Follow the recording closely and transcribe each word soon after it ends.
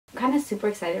I'm kind of super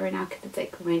excited right now because it's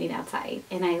like raining outside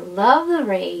and I love the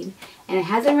rain, and it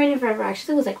hasn't rained forever.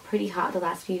 Actually, it was like pretty hot the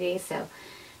last few days, so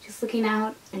just looking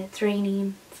out and it's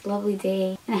raining. It's a lovely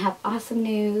day and I have awesome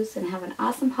news and I have an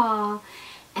awesome haul.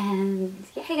 And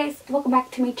yeah, hey guys, welcome back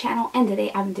to my channel, and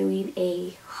today I'm doing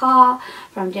a haul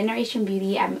from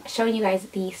Genbeauty. I'm showing you guys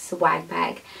the swag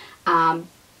bag,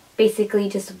 basically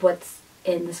just what's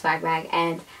in the swag bag,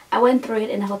 and I went through it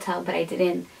in the hotel but I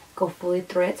didn't go fully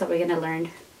through it, so we're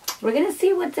gonna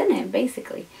see what's in it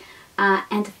basically.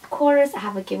 And of course I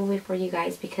have a giveaway for you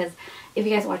guys, because if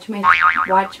you guys watch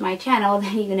my channel,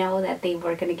 then you know that they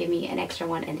were gonna give me an extra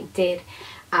one, and they did.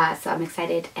 So I'm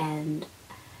excited, and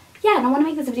yeah, I don't want to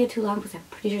make this video too long because I'm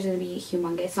pretty sure it's going to be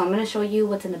humongous. So I'm going to show you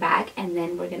what's in the bag, and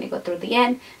then we're going to go through the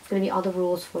end. It's going to be all the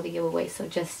rules for the giveaway, so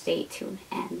just stay tuned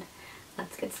and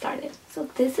let's get started. So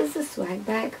this is the swag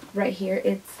bag right here.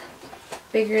 It's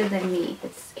bigger than me.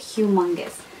 It's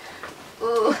humongous.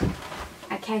 Ugh,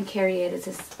 I can't carry it. It's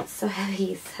just so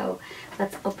heavy. So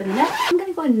let's open it up. I'm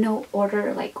going to go in no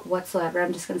order like whatsoever.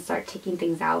 I'm just going to start taking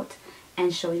things out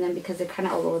and showing them because they're kind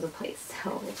of all over the place.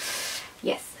 So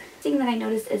yes. Thing that I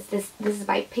noticed is this is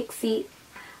by Pixie.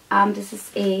 This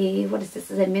is a, what is this?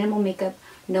 This is a minimal makeup,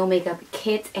 no makeup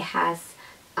kit. It has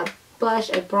a blush,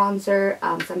 a bronzer,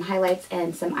 some highlights,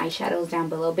 and some eyeshadows down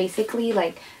below. Basically,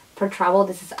 like for travel,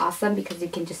 this is awesome because you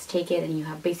can just take it and you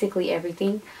have basically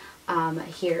everything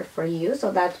here for you.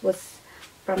 So that was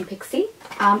from Pixie.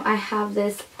 I have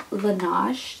this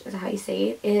Laneige, is how you say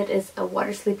it. It is a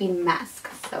water sleeping mask.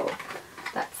 So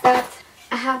that's that.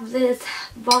 I have this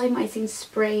volumizing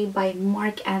spray by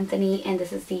Marc Anthony, and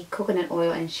this is the coconut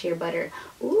oil and shea butter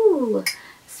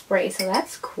spray, so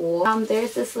that's cool.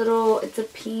 There's this little, it's a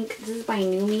pink, this is by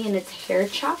Numi, and it's hair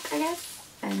chalk, I guess,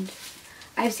 and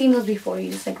I've seen those before.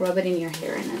 You just like rub it in your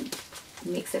hair and then it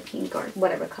makes it pink or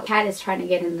whatever color. Kat is trying to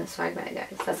get in the swag bag,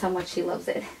 guys. That's how much she loves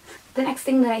it. The next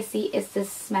thing that I see is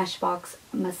this Smashbox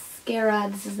mascara.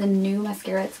 This is the new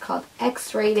mascara. It's called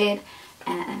X-Rated.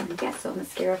 And yeah, so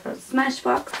mascara from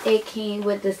Smashbox. It came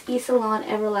with this eSalon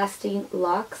Everlasting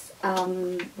Locks.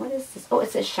 What is this? Oh,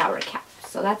 it's a shower cap.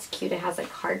 So that's cute. It has like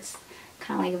hearts,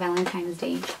 kind of like Valentine's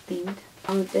Day themed.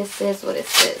 This is, what is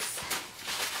this?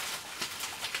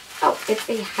 Oh, it's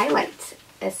a highlight.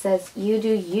 It says "You Do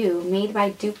You," made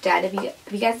by Dupe Dad. If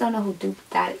you guys don't know who Dupe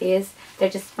Dad is, they're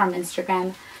just from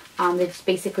Instagram. They just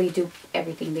basically dupe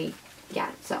everything. Yeah,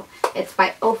 so it's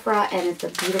by Ofra, and it's a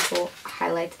beautiful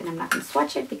highlight, and I'm not going to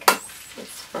swatch it because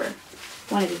it's for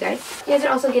one of you guys. You guys are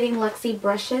also getting Luxie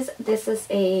brushes. This is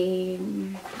a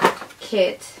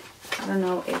kit. I don't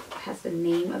know if it has the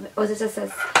name of it. Oh, this just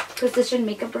says Precision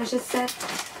Makeup Brushes Set.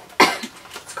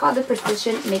 It's called the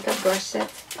Precision Makeup Brush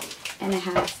Set, and it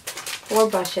has 4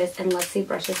 brushes, and Luxie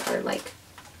brushes are like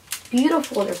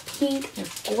beautiful. They're pink.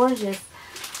 They're gorgeous.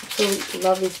 I absolutely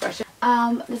love these brushes.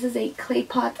 This is a clay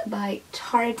pot by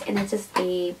Tarte, and it's just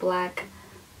a black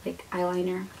like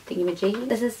eyeliner thingamajiggy.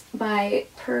 This is by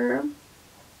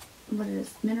what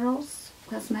is Minerals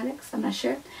Cosmetics, I'm not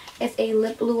sure. It's a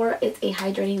lip lure. It's a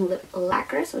hydrating lip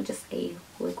lacquer, so just a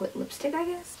liquid lipstick, I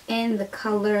guess, in the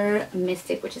color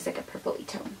Mystic, which is like a purpley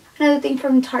tone. Another thing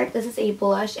from Tarte, this is a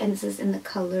blush, and this is in the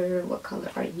color, what color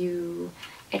are you?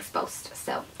 Exposed.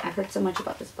 So I've heard so much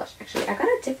about this blush. Actually, I got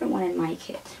a different one in my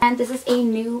kit. And this is a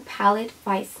new palette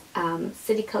by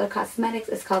City Color Cosmetics.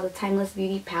 It's called the Timeless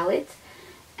Beauty Palette,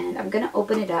 and I'm gonna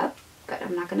open it up, but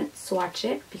I'm not gonna swatch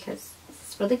it because this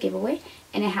is for the giveaway.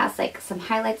 And it has like some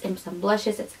highlights and some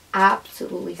blushes. It's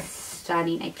absolutely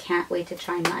stunning. I can't wait to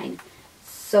try mine.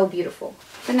 So beautiful.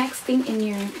 The next thing in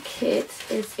your kit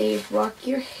is a Rock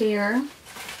Your Hair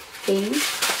thing.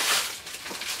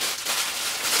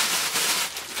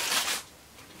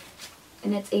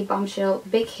 And it's a Bombshell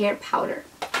Big Hair Powder.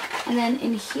 And then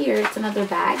in here, it's another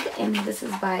bag, and this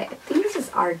is by, I think this is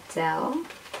Ardell.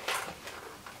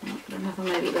 I don't know if I'm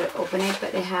going to be able to open it,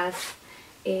 but it has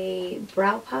a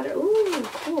brow powder. Ooh,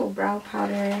 cool. Brow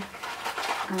powder.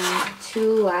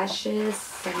 2 lashes,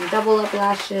 some double up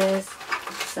lashes,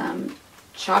 some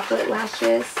chocolate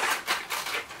lashes.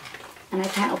 And I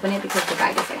can't open it because the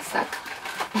bag is like stuck.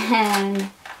 And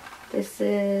this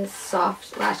is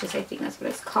soft lashes, I think that's what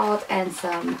it's called, and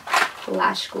some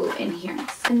lash glue in here.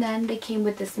 And then they came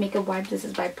with this makeup wipe. This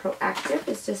is by Proactive.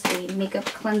 It's just a makeup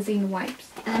cleansing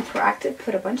wipes. And Proactive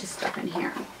put a bunch of stuff in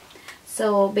here.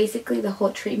 So basically the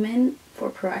whole treatment for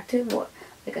Proactive,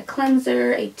 like a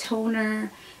cleanser, a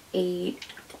toner, a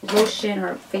lotion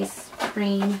or face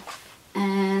cream,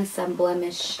 and some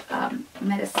blemish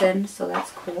medicine, so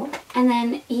that's cool. And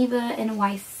then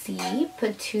EVA-NYC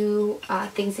put 2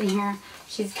 things in here.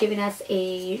 She's giving us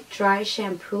a dry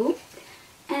shampoo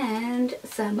and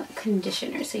some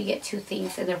conditioner. So you get 2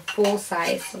 things and they're full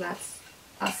size, so that's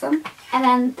awesome. And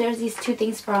then there's these 2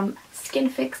 things from Skin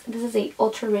Fix. This is a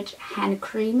ultra rich hand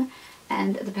cream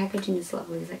and the packaging is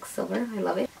lovely. It's like silver. I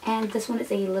love it. And this one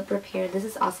is a lip repair. This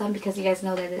is awesome because you guys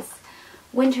know that it's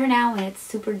winter now and it's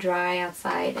super dry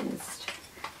outside and it's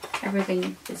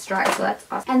everything is dry, so that's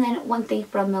awesome. And then one thing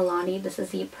from Milani, this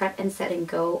is the Prep and Set and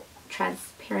Go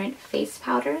transparent face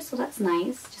powder, so that's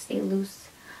nice. Just a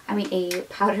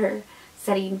powder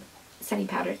setting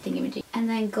powder thingamajig. And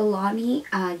then Galani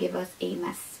give us a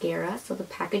mascara, so the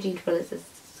packaging for this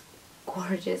is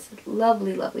gorgeous,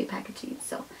 lovely packaging,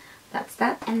 so that's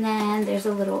that. And then there's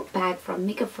a little bag from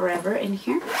Makeup Forever in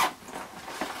here,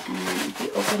 and if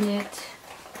you open it,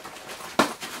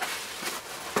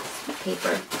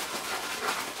 paper.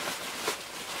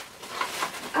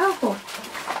 Oh, cool.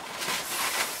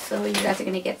 So you guys are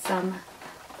gonna get some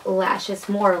lashes,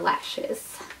 more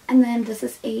lashes. And then this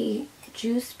is a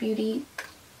Genbeauty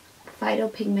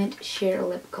Phyto Pigment Sheer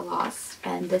Lip Gloss,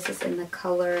 and this is in the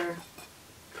color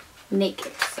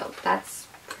Naked, so that's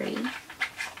pretty.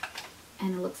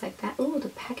 And it looks like that. Oh, the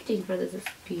packaging for this is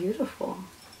beautiful.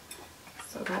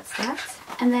 So that's that.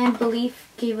 And then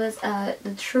Belief gave us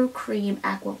the True Cream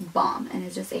Aqua Bomb, and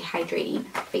it's just a hydrating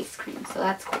face cream, so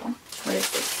that's cool. What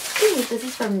is this? Ooh, this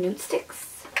is from Nude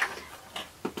Sticks.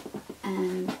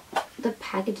 And the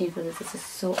packaging for this is just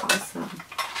so awesome.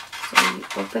 So you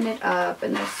open it up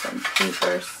and there's some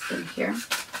papers in here.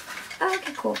 Oh,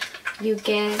 okay, cool. You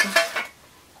get,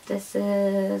 this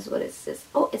is, what is this?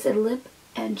 Oh, it's a lip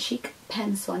and cheek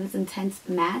pencil, and it's intense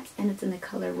matte, and it's in the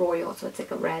color Royal, so it's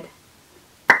like a red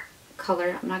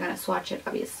color. I'm not going to swatch it,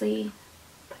 obviously.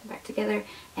 Put it back together,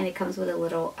 and it comes with a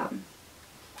little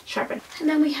sharpen. And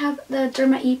then we have the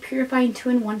Derma E Purifying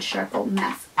 2-in-1 Charcoal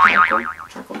Mask.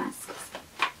 Charcoal mask.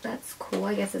 That's cool.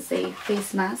 I guess it's a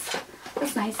face mask.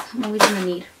 That's nice. I'm always in the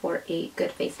need for a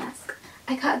good face mask.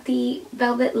 I got the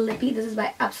Velvet Lippy. This is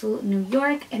by Absolute New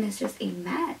York, and it's just a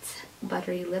matte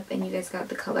buttery lip, and you guys got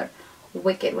the color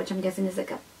Wicked, which I'm guessing is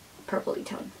like a purpley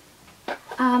tone.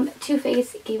 Too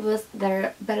Faced gave us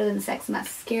their Better Than Sex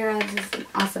mascara. This is an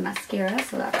awesome mascara,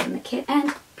 so that's in the kit.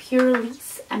 And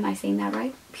PUR-LISSE, am I saying that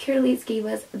right? PUR-LISSE gave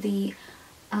us the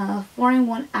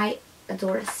 4-in-1 Eye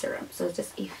Adore Serum, so it's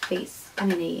just a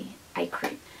eye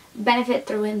cream. Benefit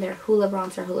threw in their Hula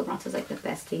Bronzer. Hula Bronzer is like the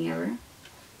best thing ever,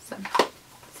 so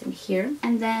it's in here.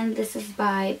 And then this is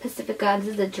by Pacifica. This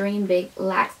is the Dream Big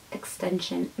Lax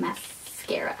Extension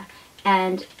Mascara.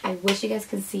 And I wish you guys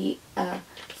could see a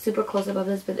super close up of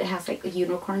this, but it has like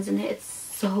unicorns in it. It's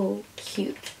so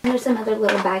cute. And there's another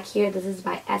little bag here. This is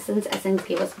by Essence. Essence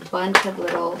gave us a bunch of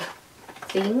little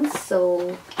things.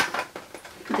 So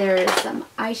there's some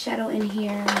eyeshadow in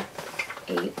here,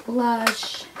 a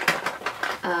blush.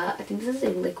 I think this is a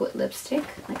liquid lipstick,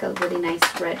 like a really nice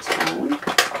red tone.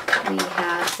 We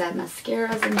have some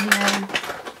mascaras in here,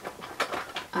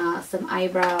 some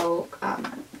eyebrow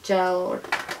gel or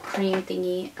cream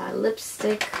thingy,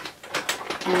 lipstick,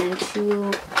 and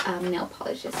 2 nail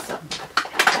polishes. So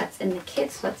that's in the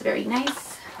kit, so that's very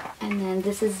nice. And then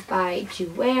this is by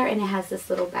Jouer, and it has this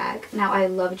little bag. Now I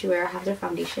love Jouer. I have their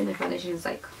foundation. Their foundation is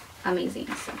like amazing.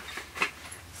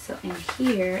 So in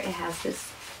here it has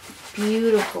this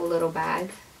beautiful little bag.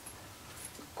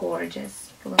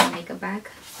 Gorgeous. A little makeup bag.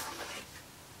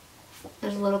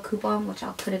 There's a little coupon, which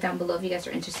I'll put it down below if you guys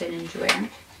are interested in Jouer.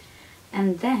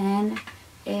 And then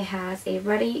it has a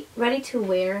ready to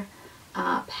wear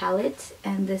palette,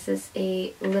 and this is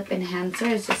a lip enhancer.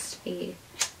 It's just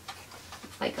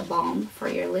like a balm for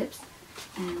your lips.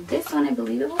 And this one, I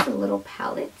believe it was a little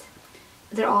palette.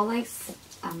 They're all like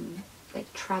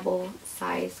travel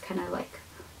size, kind of like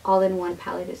all-in-one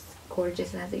palette. Is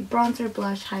gorgeous. It has a bronzer,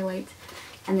 blush, highlight,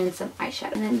 and then some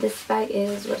eyeshadow. And then this bag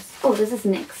is oh, this is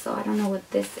NYX, so I don't know what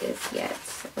this is yet.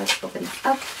 So let's open it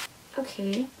up.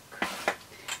 Okay,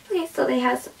 so it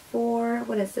has 4,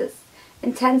 what is this?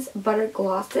 Intense Butter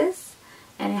Glosses,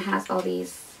 and it has all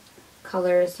these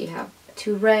colors. You have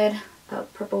 2 red, a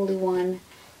purpley one,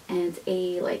 and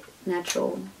a like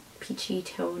natural peachy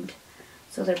toned.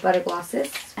 So they're butter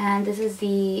glosses. And this is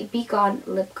the Be Gone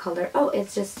lip color. Oh,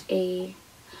 it's just a,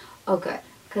 oh good,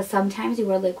 because sometimes you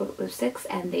wear liquid lipsticks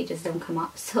and they just don't come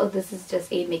off. So this is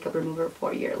just a makeup remover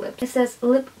for your lips. It says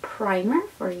lip primer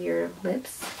for your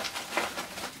lips.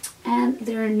 And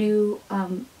there are new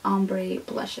ombre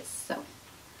blushes, so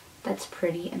that's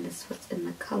pretty. And this was in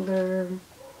the color,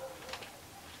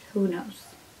 who knows?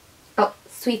 Oh,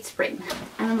 Sweet Spring.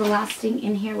 And then the last thing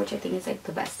in here, which I think is like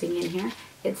the best thing in here,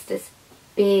 it's this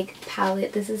big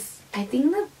palette. This is, I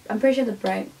think I'm pretty sure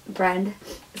the brand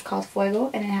is called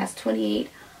Fuego, and it has 28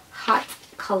 hot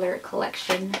color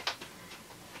collection.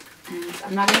 And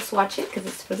I'm not going to swatch it because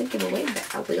it's for the giveaway, but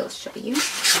I will show you.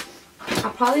 I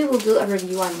probably will do a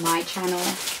review on my channel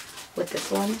with this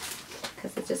one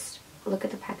because it's just, look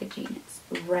at the packaging. It's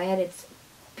red. It's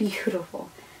beautiful.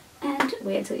 And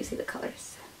wait until you see the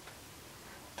colors.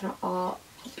 They're all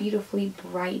beautifully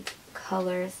bright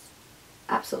colors.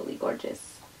 Absolutely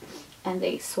gorgeous. And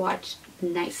they swatched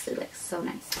nicely, like so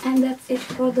nice. And that's it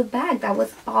for the bag. That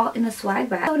was all in a swag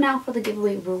bag. So now for the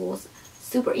giveaway rules.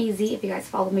 Super easy. If you guys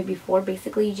followed me before,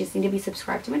 basically you just need to be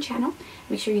subscribed to my channel.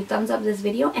 Make sure you thumbs up this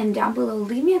video, and down below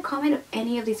leave me a comment of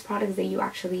any of these products that you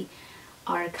actually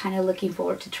are kind of looking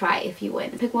forward to try if you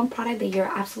win. Pick one product that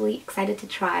you're absolutely excited to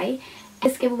try.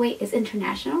 This giveaway is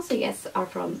international, so you guys are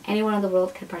from anywhere in the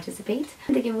world can participate.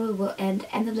 The giveaway will end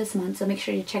of this month, so make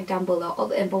sure you check down below. All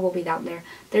the info will be down there.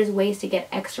 There's ways to get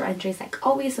extra entries like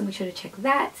always, so make sure to check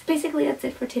that. Basically, that's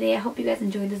it for today. I hope you guys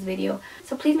enjoyed this video.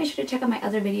 So please make sure to check out my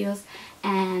other videos.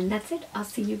 And that's it. I'll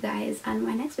see you guys on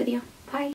my next video. Bye!